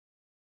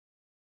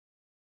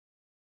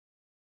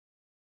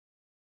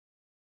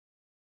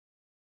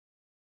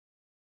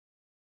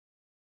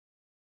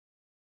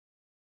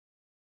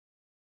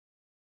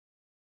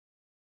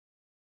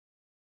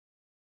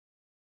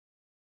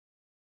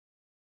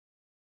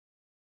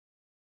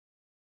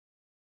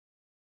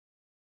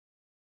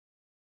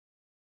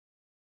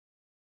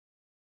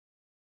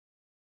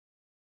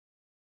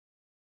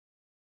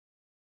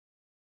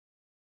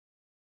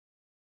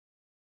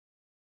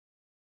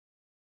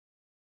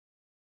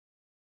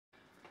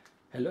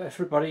Hello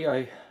everybody,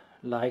 I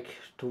like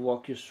to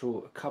walk you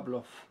through a couple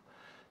of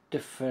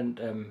different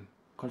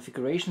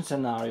configuration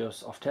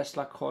scenarios of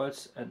Tesla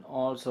coils, and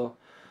also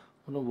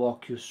want to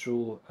walk you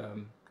through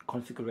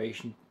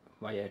configuration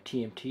via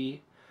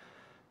TMT.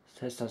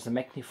 Tesla's a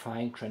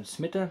magnifying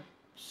transmitter.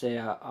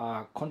 There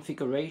are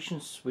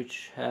configurations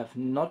which have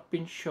not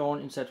been shown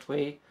in that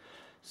way.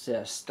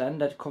 There are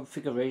standard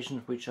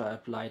configurations which are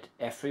applied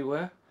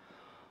everywhere,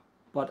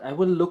 but I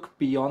will look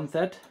beyond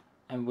that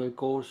and will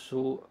go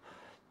through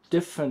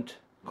different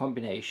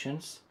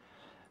combinations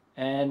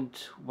and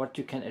what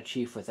you can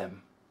achieve with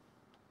them.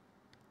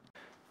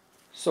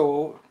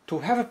 So to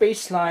have a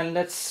baseline,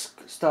 let's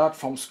start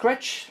from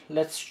scratch.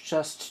 Let's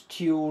just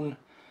tune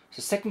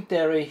the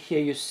secondary. Here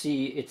you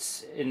see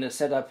it's in a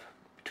setup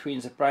between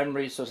the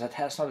primary, so that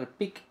has not a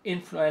big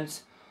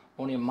influence,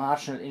 only a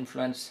marginal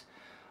influence.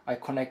 I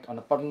connect on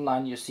the bottom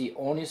line, you see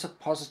only the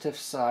positive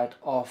side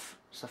of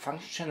the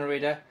function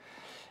generator,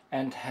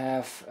 and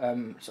have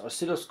the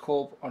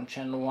oscilloscope on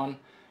channel 1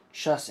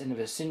 just in the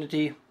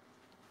vicinity.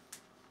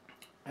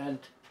 And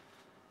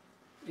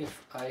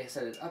if I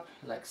set it up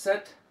like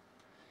that,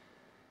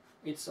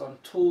 it's on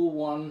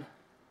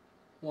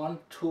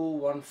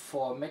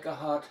 1214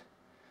 megahertz.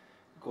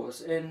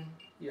 Goes in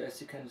here, as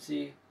you can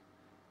see.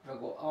 If I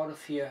go out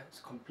of here,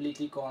 it's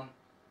completely gone.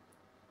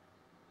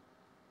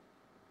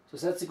 So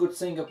that's a good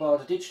thing about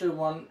the digital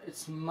one,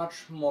 it's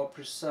much more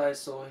precise.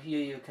 So here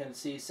you can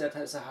see that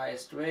has the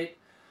highest rate,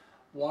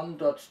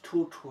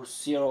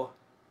 1.220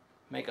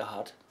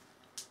 megahertz.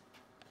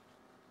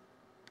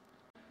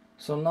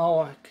 So now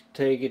I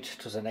take it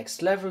to the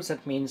next level.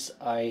 That means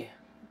I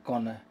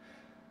gonna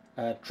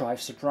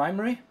drive the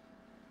primary.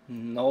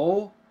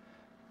 No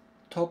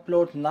top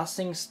load,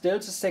 nothing, still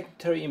the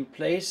secondary in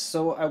place.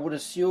 So I would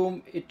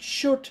assume it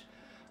should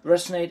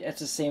resonate at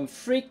the same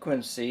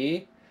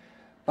frequency,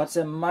 but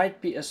there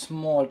might be a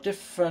small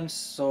difference.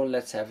 So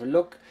let's have a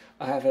look.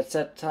 I have at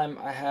that time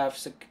I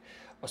have the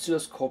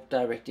oscilloscope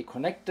directly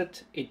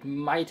connected. It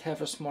might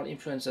have a small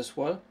influence as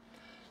well.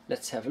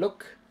 Let's have a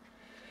look.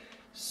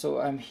 So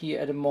I'm here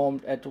at the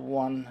moment at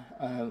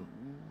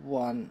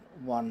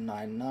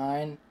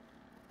 11199.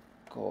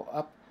 Go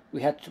up.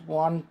 We had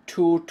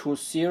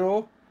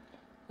 1220.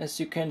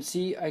 As you can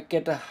see, I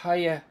get a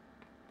higher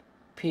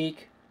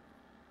peak.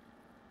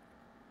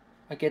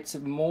 I get the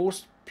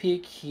most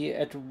peak here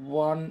at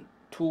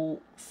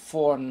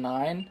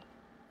 1249.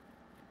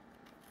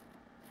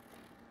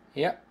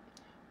 Yeah,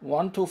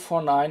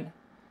 1249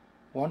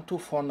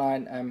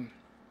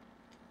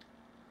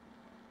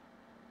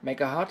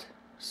 megahertz.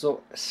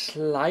 So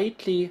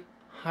slightly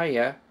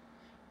higher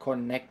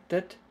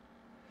connected.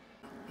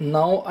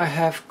 Now I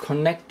have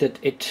connected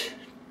it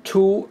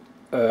to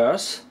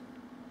Earth,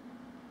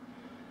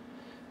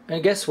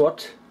 and guess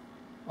what?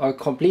 Our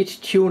complete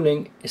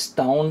tuning is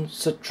down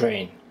the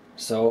drain.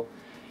 So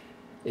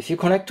if you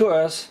connect to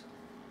Earth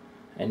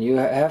and you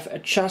have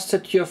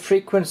adjusted your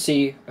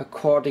frequency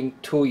according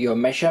to your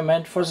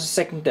measurement for the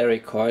secondary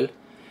coil,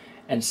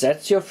 and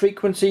that's your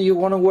frequency you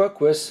want to work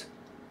with,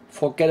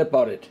 forget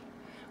about it.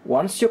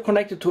 Once you're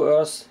connected to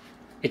Earth,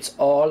 it's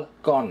all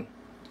gone.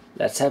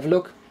 Let's have a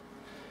look.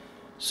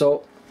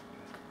 So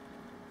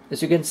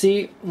as you can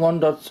see,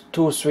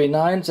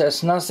 1.239,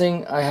 there's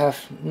nothing. I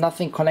have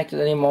nothing connected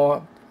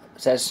anymore.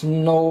 There's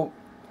no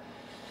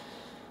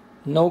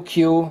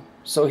Q.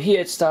 So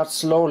here it starts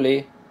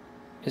slowly.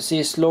 You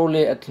see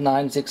slowly at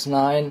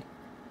 969.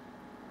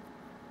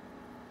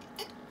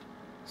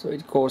 So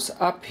it goes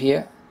up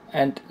here,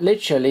 and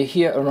literally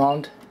here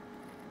around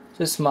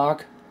this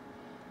mark,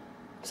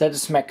 that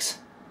is max.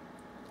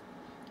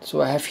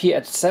 So I have here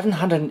at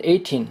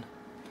 718,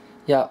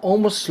 yeah,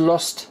 almost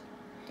lost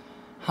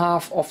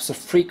half of the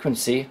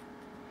frequency,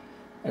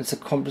 and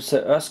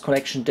the Earth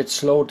connection did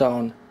slow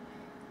down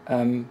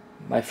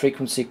my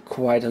frequency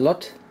quite a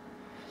lot.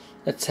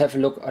 Let's have a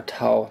look at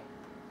how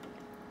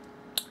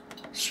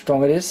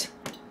strong it is.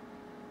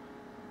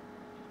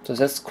 So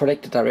that's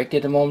connected directly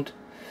at the moment.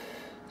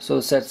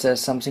 So that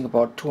says something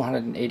about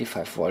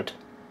 285 volt.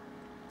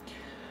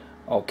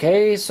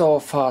 Okay, so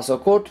far so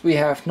good. We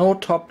have no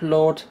top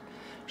load.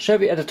 Shall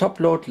we add a top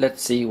load?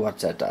 Let's see what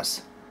that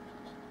does.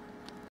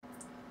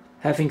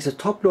 Having the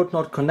top load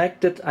not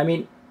connected, I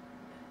mean,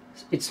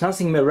 it's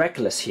nothing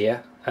miraculous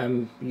here.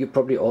 You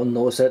probably all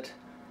know that,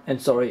 and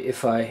sorry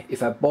if I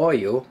bore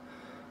you,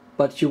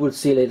 but you will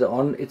see later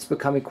on it's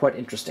becoming quite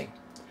interesting.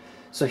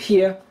 So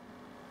here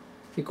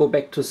we go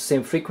back to the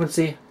same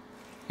frequency.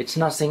 It's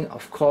nothing,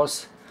 of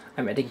course.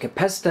 I'm adding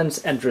capacitance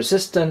and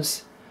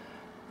resistance.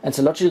 And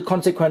the logical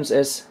consequence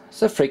is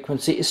the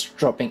frequency is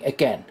dropping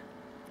again.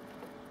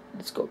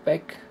 Let's go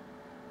back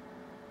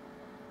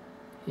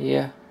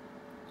here.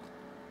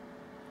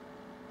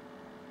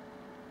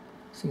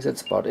 I think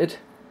that's about it.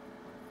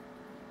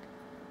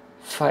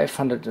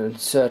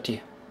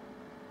 530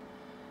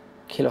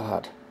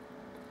 kilohertz.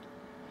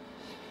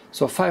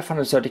 So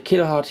 530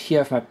 kilohertz. Here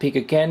I have my peak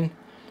again,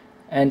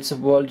 and the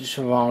voltage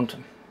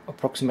around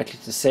approximately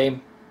the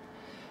same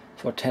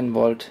for 10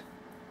 volt.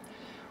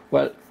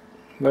 Well,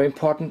 very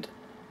important,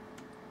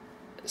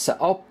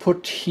 the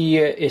output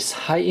here is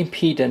high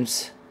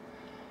impedance,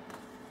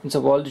 and the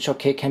voltage,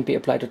 okay, can be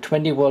applied to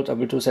 20 volt. I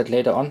will do that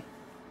later on,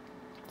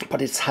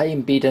 but it's high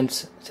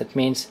impedance. That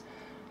means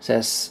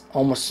there's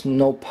almost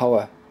no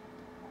power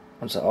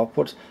on the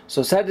output.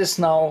 So that is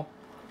now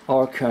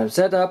our current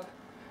setup.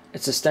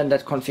 It's a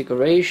standard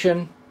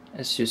configuration.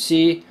 As you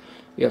see,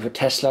 we have a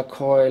Tesla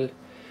coil,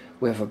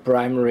 we have a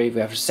primary, we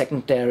have a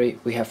secondary,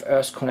 we have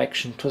earth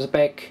connection to the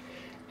back,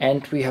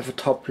 and we have a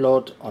top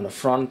load on the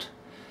front,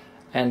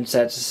 and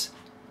that's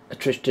a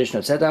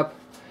traditional setup.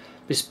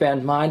 Please bear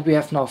in mind we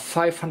have now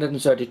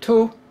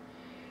 532.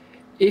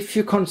 If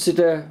you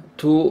consider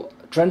to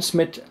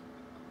transmit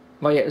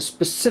via a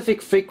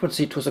specific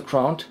frequency to the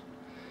ground,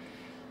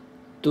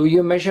 do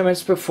your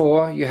measurements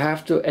before, you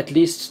have to at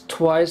least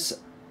twice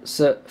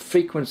the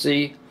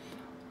frequency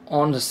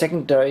on the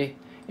secondary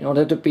in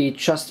order to be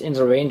just in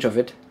the range of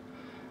it.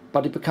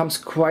 But it becomes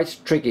quite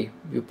tricky.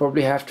 You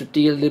probably have to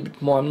deal a little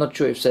bit more. I'm not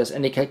sure if there's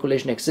any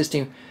calculation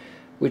existing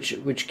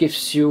which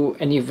gives you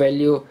any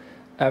value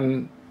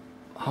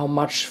how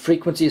much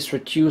frequency is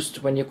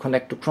reduced when you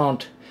connect to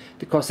ground,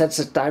 because that's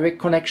a direct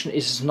connection. It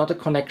is not a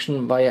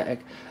connection via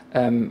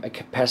a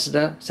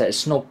capacitor. There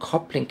is no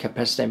coupling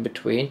capacitor in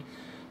between,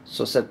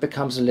 so that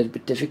becomes a little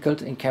bit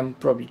difficult and can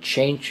probably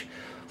change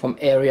from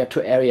area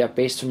to area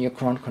based on your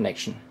ground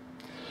connection.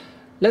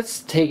 Let's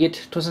take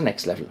it to the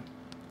next level.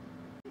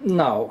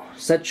 Now,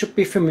 that should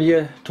be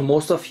familiar to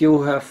most of you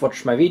who have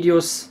watched my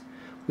videos.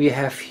 We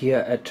have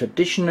here a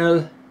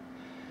traditional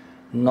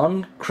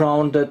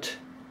non-grounded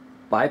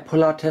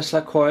bipolar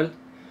Tesla coil.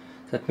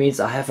 That means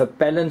I have a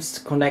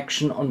balanced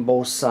connection on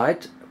both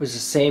sides with the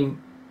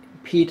same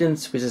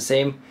impedance, with the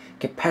same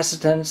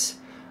capacitance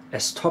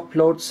as top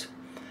loads,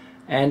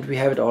 and we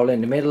have it all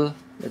in the middle.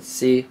 Let's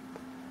see,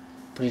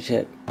 put it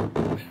here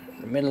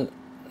in the middle.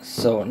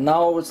 So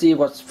now we'll see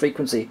what's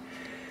frequency.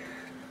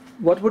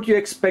 What would you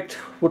expect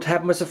would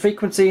happen with the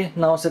frequency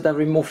now that I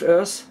removed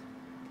earth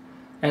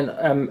and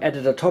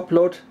added a top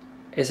load?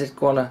 Is it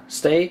gonna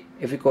stay?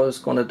 If it goes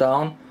gonna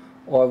down,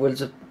 or will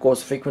it go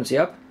the frequency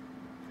up?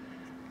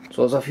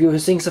 So those of you who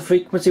think the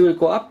frequency will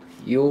go up,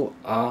 you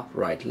are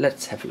right.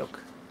 Let's have a look.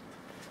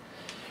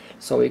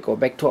 So we go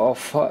back to our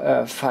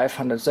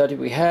 530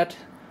 we had.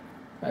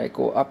 I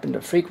go up in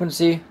the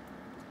frequency,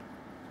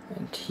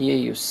 and here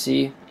you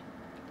see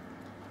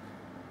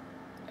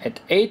at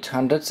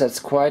 800, that's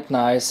quite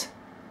nice.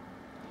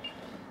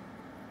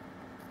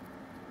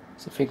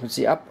 The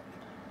frequency up.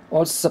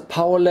 Also the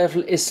power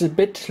level is a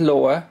bit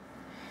lower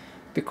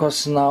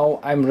because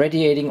now I'm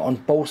radiating on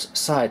both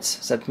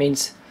sides. That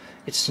means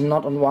it's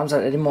not on one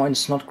side anymore and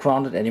it's not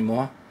grounded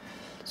anymore.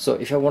 So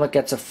if I want to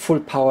get the full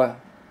power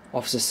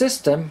of the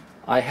system,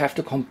 I have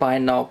to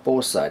combine now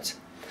both sides.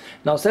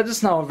 Now that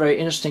is now a very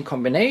interesting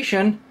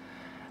combination,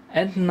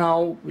 and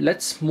now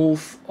let's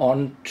move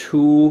on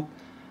to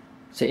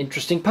the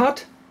interesting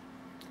part.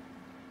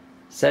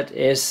 That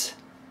is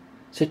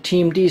the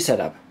TMD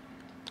setup.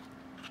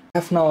 I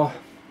have now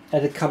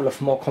added a couple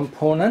of more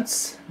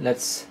components.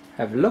 Let's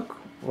have a look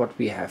what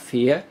we have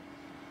here.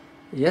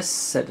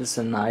 Yes, that is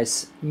a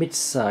nice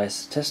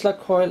mid-size Tesla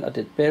coil I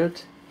did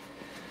build.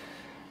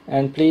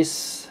 And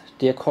please,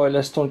 dear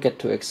coilers, don't get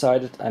too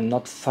excited. I'm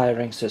not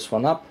firing this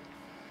one up.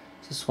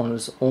 This one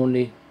was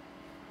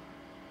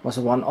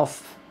a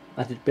one-off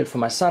I did build for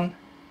my son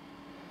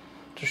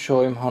to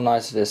show him how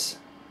nice it is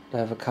to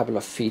have a couple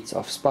of feet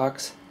of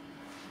sparks.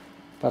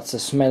 But the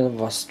smell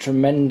was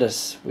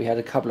tremendous. We had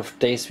a couple of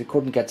days we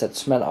couldn't get that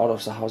smell out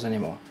of the house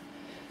anymore.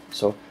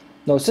 So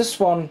no, this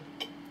one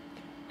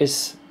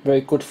is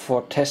very good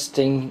for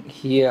testing.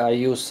 Here I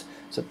use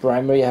the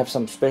primary. I have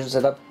some special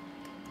setup.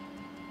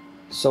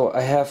 So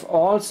I have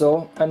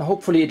also, and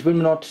hopefully it will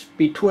not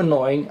be too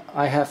annoying,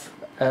 I have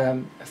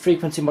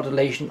frequency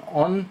modulation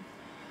on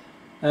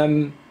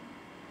the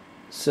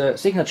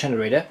signal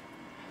generator.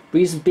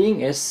 Reason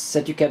being is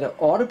that you get an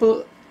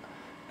audible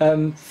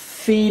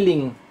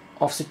feeling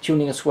of the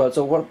tuning as well.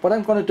 So what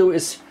I'm going to do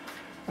is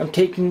I'm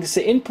taking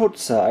the input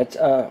side,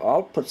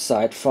 output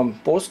side from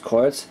both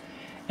coils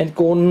and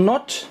go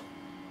not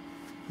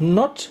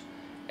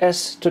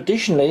as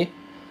traditionally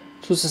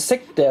to the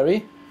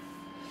secondary.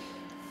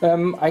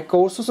 I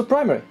go to the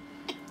primary.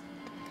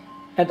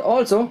 And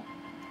also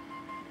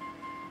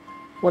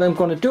what I'm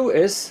going to do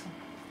is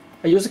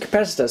I use a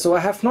capacitor. So I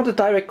have not a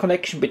direct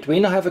connection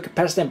between, I have a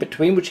capacitor in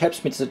between which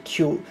helps me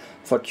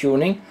for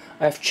tuning.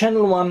 I have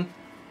channel 1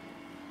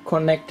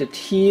 connected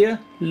here,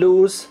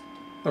 loose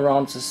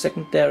around the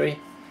secondary,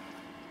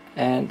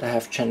 and I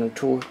have channel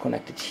 2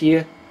 connected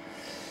here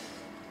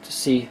to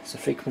see the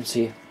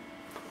frequency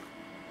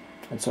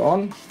and so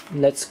on.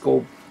 Let's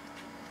go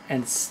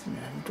and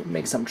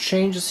make some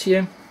changes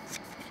here.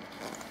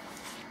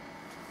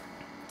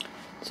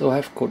 So I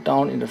have to go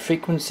down in the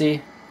frequency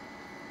in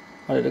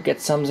order to get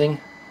something.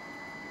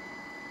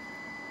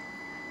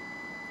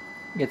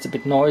 It gets a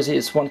bit noisy.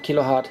 It's 1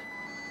 kilohertz.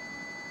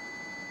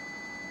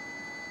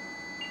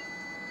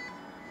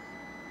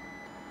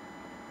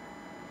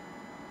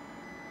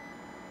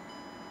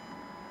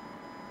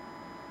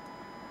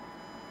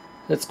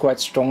 That's quite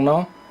strong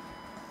now.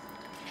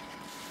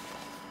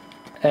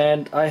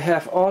 And I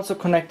have also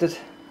connected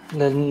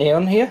the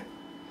neon here.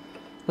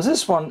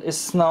 This one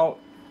is now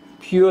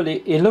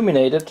purely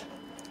illuminated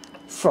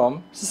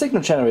from the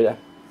signal generator.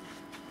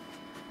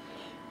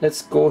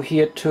 Let's go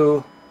here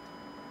to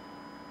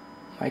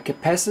my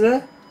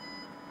capacitor.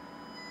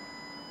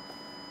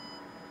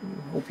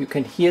 Hope you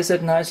can hear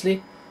that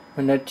nicely.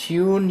 When I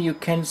tune, you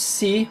can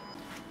see.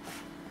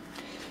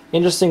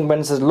 Interesting,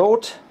 when the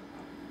load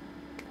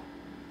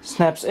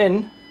snaps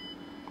in,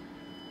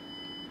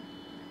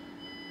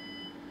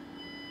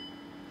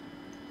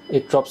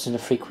 it drops in the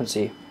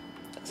frequency.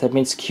 That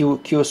means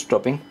Q is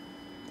dropping.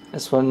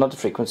 As well, not the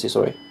frequency,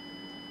 sorry.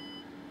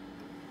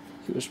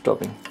 Q is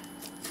dropping.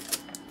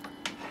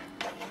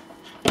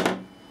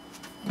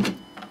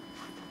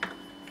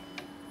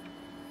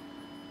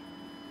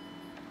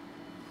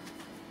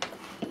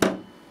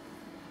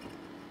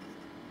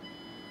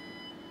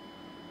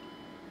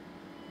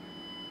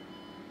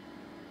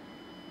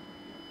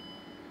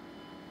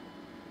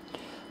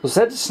 So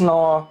that is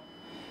now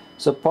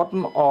the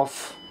bottom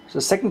of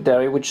the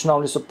secondary, which now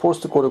is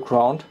supposed to go to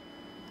ground,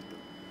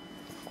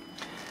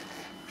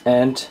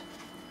 and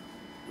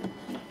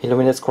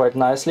illuminates quite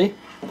nicely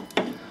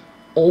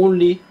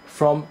only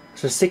from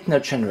the signal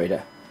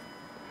generator.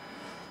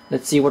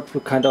 Let's see what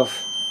kind of,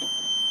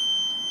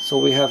 so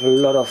we have a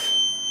lot of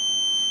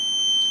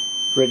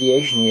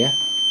radiation here,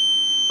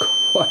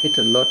 quite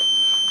a lot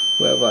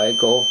wherever I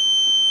go.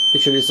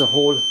 Literally the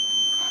whole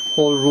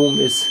room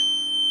is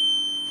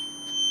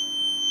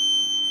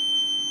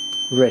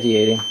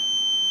radiating.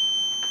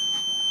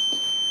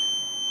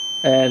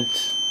 And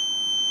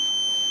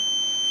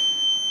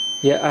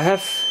yeah, I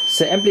have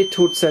the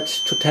amplitude set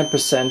to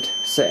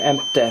 10%. The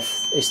amp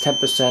depth is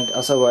 10%,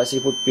 otherwise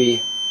it would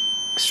be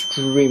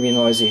extremely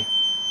noisy.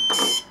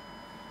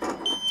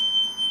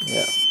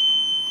 Yeah.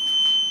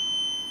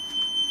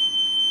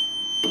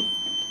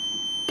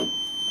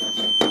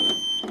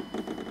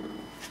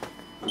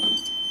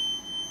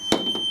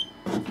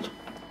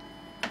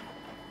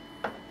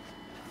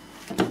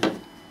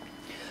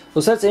 So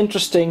that's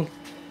interesting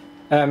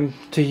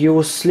to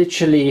use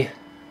literally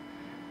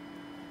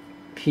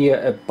here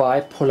a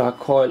bipolar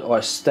coil or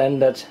a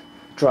standard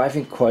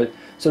driving coil.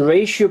 The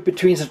ratio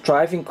between the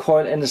driving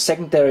coil and the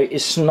secondary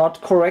is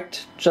not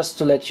correct, just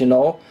to let you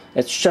know.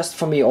 It's just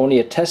for me only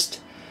a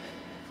test.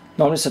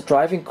 Normally the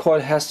driving coil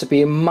has to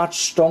be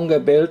much stronger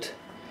built.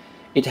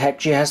 It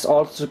actually has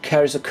also to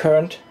carry the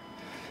current,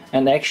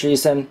 and actually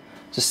then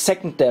the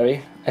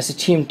secondary as a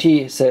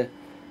TMT,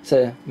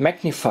 the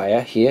magnifier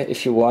here,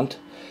 if you want,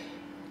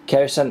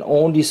 carries then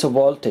only the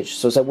voltage.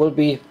 So there will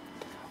be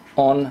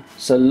on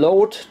the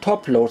load,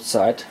 top load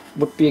side,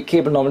 would be a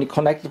cable normally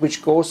connected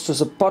which goes to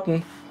the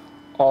bottom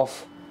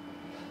of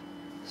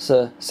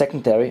the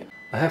secondary.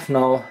 I have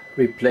now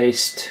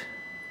replaced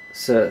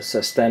the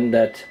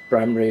standard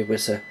primary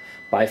with a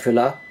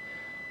bifilar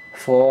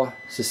for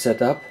the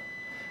setup.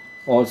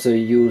 Also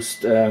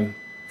used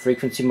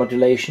frequency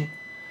modulation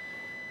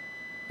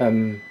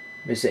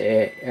with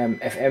a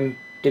FM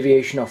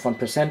deviation of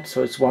 1%,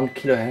 so it's 1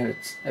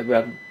 kilohertz,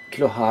 1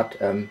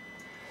 kilohertz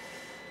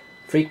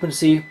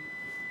frequency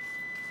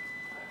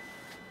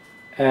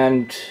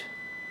and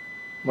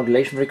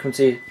modulation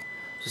frequency,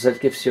 so that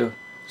gives you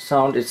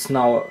sound. It's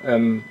now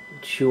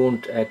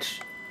tuned at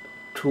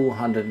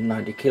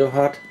 290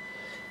 kilohertz,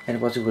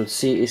 and what you will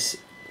see is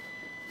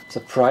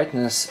the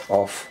brightness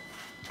of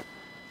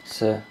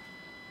the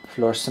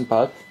fluorescent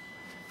bulb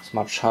is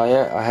much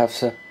higher. I have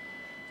the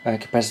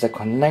capacitor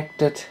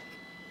connected.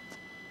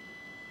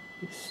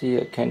 You see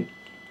I can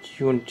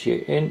tune it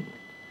here in.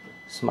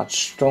 It's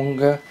much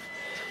stronger.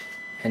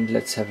 And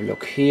let's have a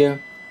look here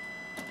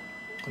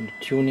on the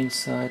tuning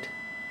side.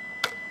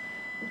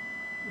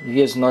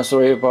 Here's no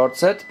story about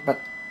that, but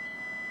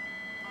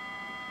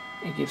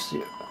it gives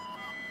you.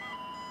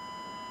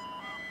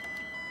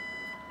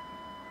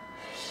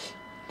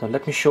 Now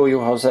let me show you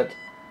how that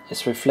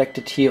is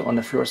reflected here on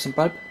the fluorescent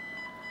bulb.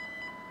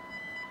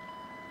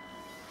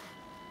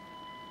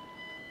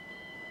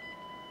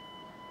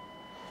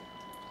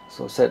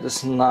 So that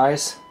is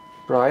nice,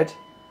 bright.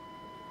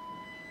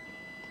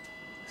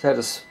 That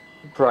is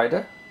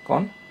brighter,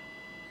 gone.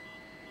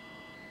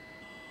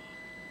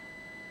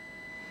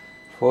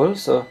 Full,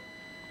 so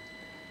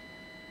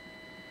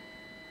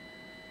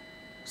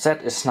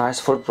that is nice,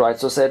 full bright.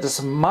 So that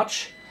is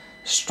much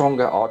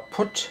stronger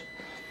output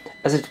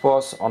as it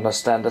was on the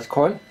standard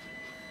coil.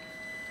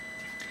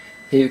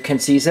 Here you can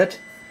see that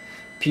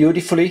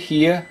beautifully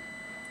here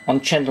on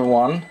channel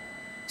 1,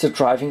 the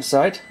driving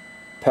side,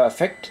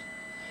 perfect.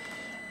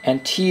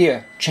 And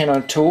here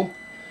channel 2,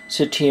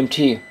 the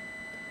TMT.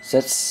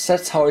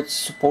 That's how it's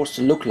supposed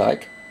to look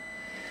like.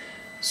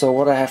 So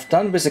what I have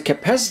done with the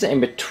capacitor in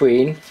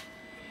between,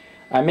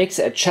 I make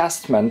the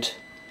adjustment,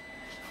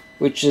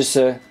 which is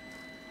a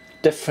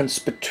difference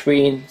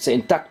between the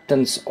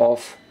inductance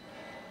of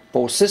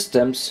both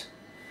systems,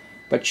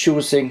 by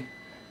choosing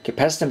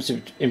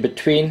capacitance in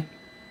between,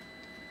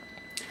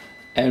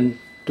 and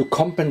to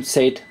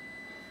compensate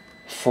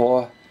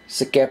for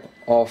the gap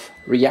of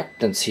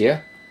reactance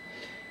here,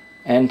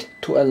 and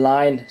to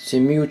align the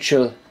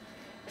mutual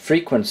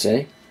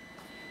frequency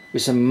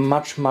with a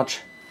much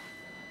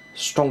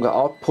stronger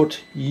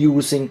output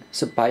using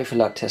the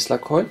bifilar Tesla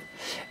coil.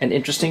 And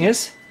interesting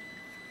is,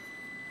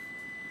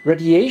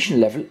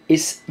 radiation level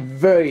is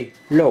very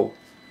low.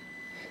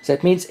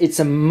 That means it's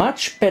a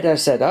much better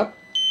setup.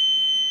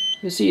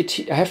 You see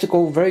it, I have to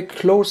go very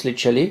closely,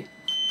 Jelly,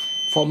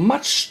 for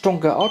much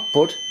stronger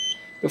output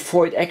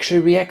before it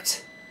actually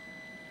reacts.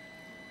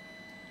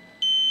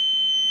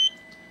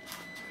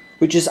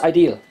 Which is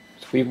ideal.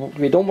 We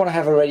don't want to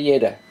have a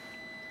radiator.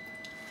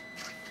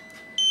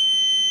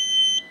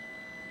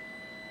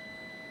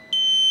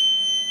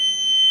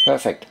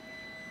 Perfect.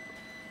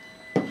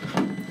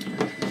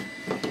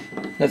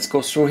 Let's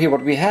go through here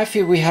what we have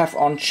here. We have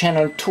on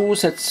channel 2,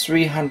 that's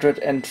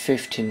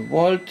 315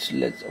 volt.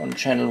 Let's on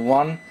channel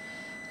 1,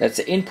 that's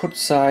the input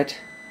side.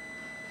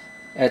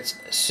 That's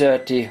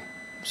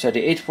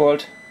 38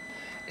 volt.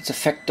 It's a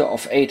factor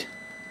of 8.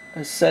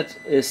 That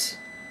is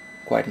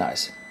quite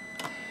nice.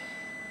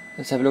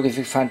 Let's have a look if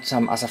we find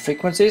some other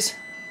frequencies.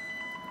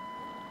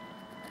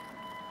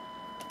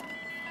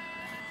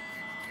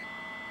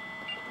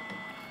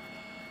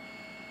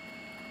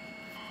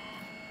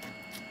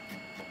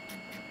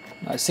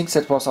 I think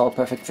that was our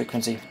perfect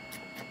frequency.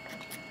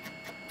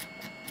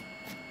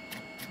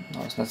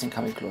 No, there's nothing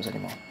coming close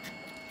anymore.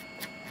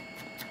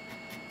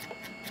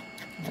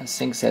 I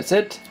think that's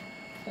it.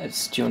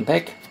 Let's tune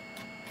back.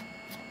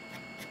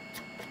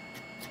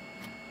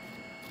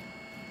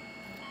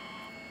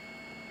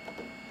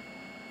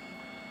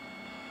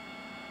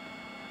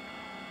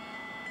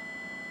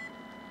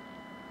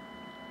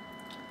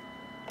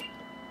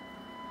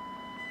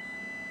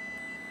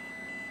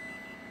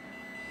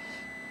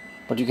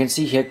 But you can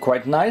see here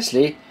quite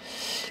nicely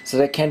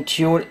that I can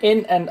tune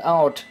in and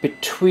out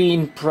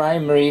between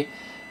primary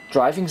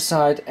driving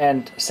side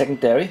and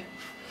secondary.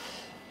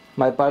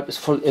 My bulb is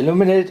full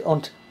illuminated,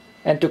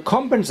 and to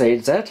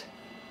compensate that,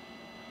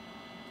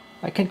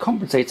 I can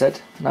compensate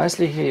that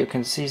nicely. Here you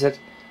can see that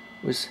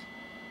with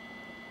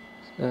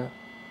the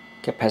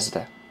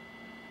capacitor.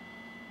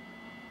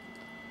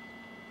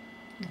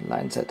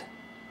 Line set.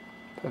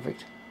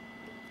 Perfect.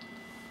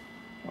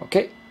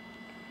 Okay.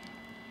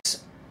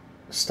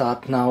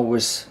 Start now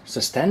with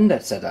the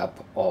standard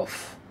setup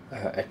of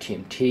a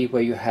TMT,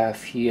 where you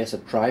have here the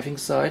driving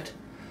side,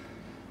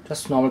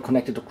 just normal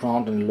connected to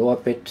ground and lower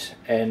bit,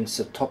 and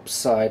the top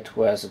side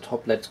where the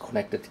top LED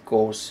connected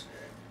goes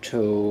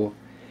to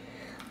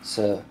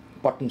the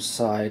bottom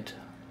side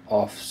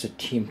of the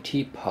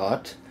TMT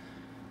part,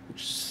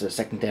 which is the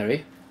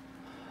secondary.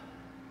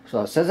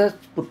 So that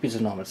would be the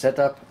normal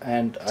setup,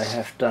 and I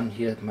have done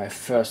here my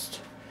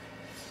first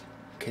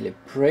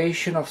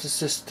calibration of the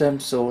system.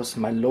 So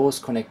my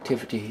lowest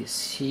connectivity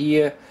is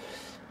here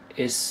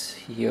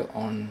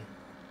on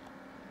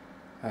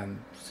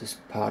this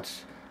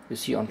part you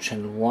see on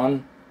channel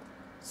 1,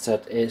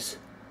 that is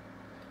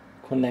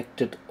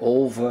connected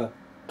over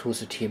to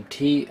the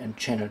TMT, and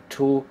channel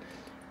 2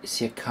 is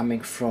here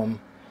coming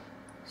from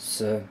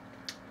the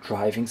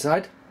driving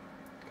side.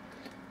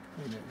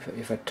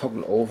 If I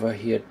toggle over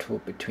here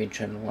to between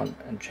channel 1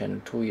 and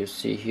channel 2, you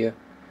see here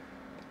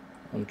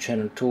on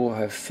channel 2 I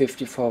have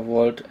 54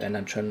 volt, and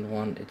on channel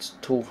 1 it's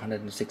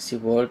 260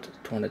 volt,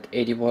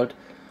 280 volt.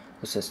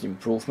 This is the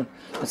improvement.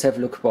 Let's have a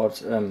look about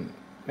the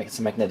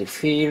magnetic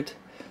field,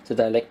 the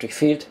dielectric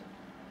field.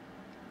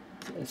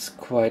 It's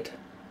quite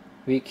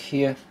weak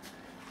here.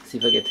 See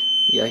if I get,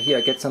 yeah, here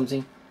I get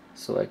something.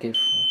 So I give,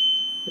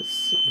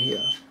 it's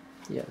here.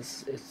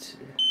 Yes, it's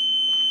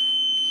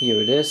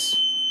here it is.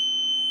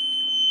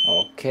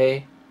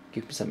 Okay,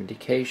 give me some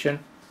indication.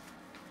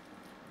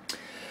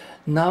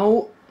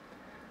 Now,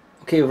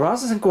 okay,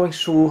 rather than going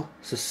through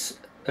this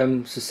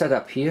the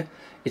setup here,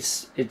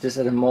 it is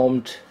at the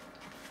moment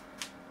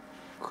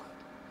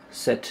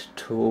set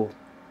to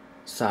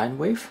sine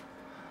wave.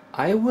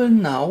 I will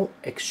now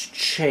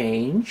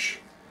exchange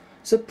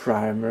the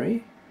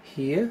primary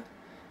here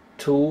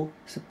to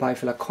the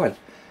bifilar coil,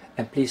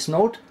 and please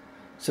note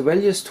the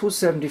value is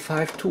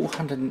 275,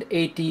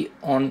 280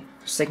 on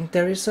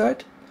secondary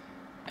side,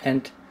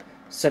 and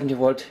 70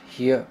 volt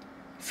here,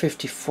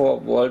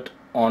 54 volt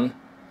on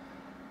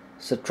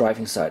the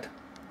driving side.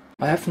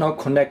 I have now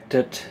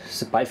connected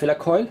the bifilar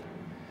coil.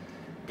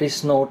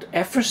 Please note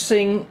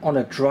everything on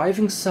the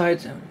driving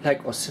side,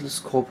 like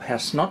oscilloscope,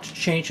 has not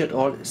changed at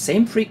all.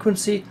 Same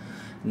frequency,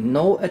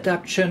 no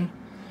adaptation.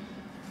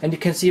 And you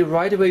can see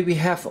right away we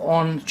have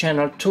on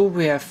channel 2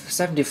 we have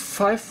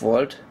 75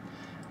 volt,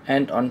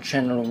 and on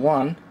channel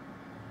 1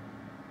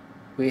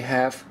 we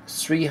have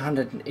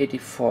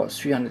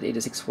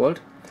 386 volt.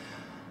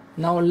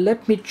 Now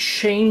let me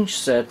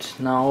change that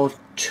now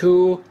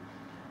to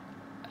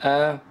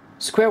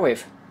square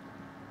wave.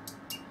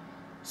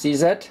 See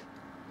that?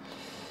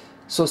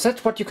 So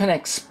that's what you can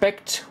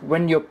expect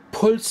when you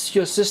pulse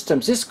your system.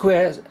 This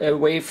square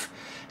wave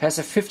has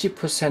a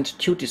 50%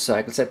 duty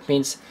cycle. That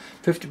means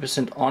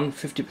 50% on,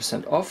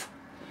 50% off.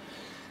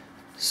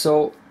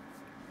 So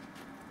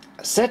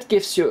that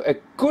gives you a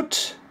good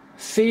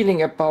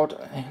feeling about,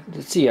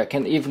 let's see, I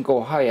can even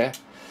go higher.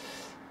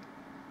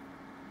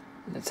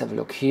 Let's have a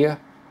look here.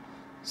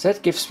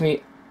 That gives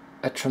me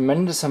a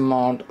tremendous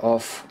amount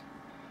of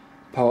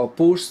power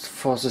boost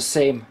for the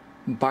same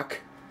buck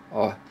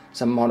or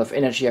the amount of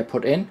energy I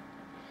put in.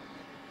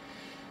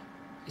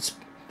 It's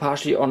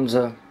partially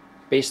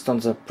based on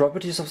the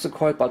properties of the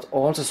coil, but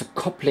also the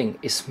coupling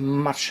is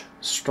much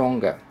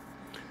stronger.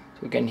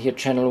 So again, here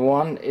channel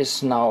 1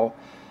 is now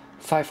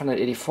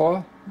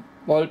 584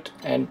 volt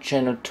and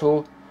channel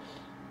 2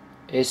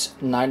 is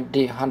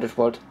 100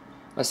 volt.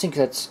 I think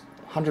that's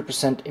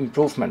 100%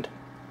 improvement.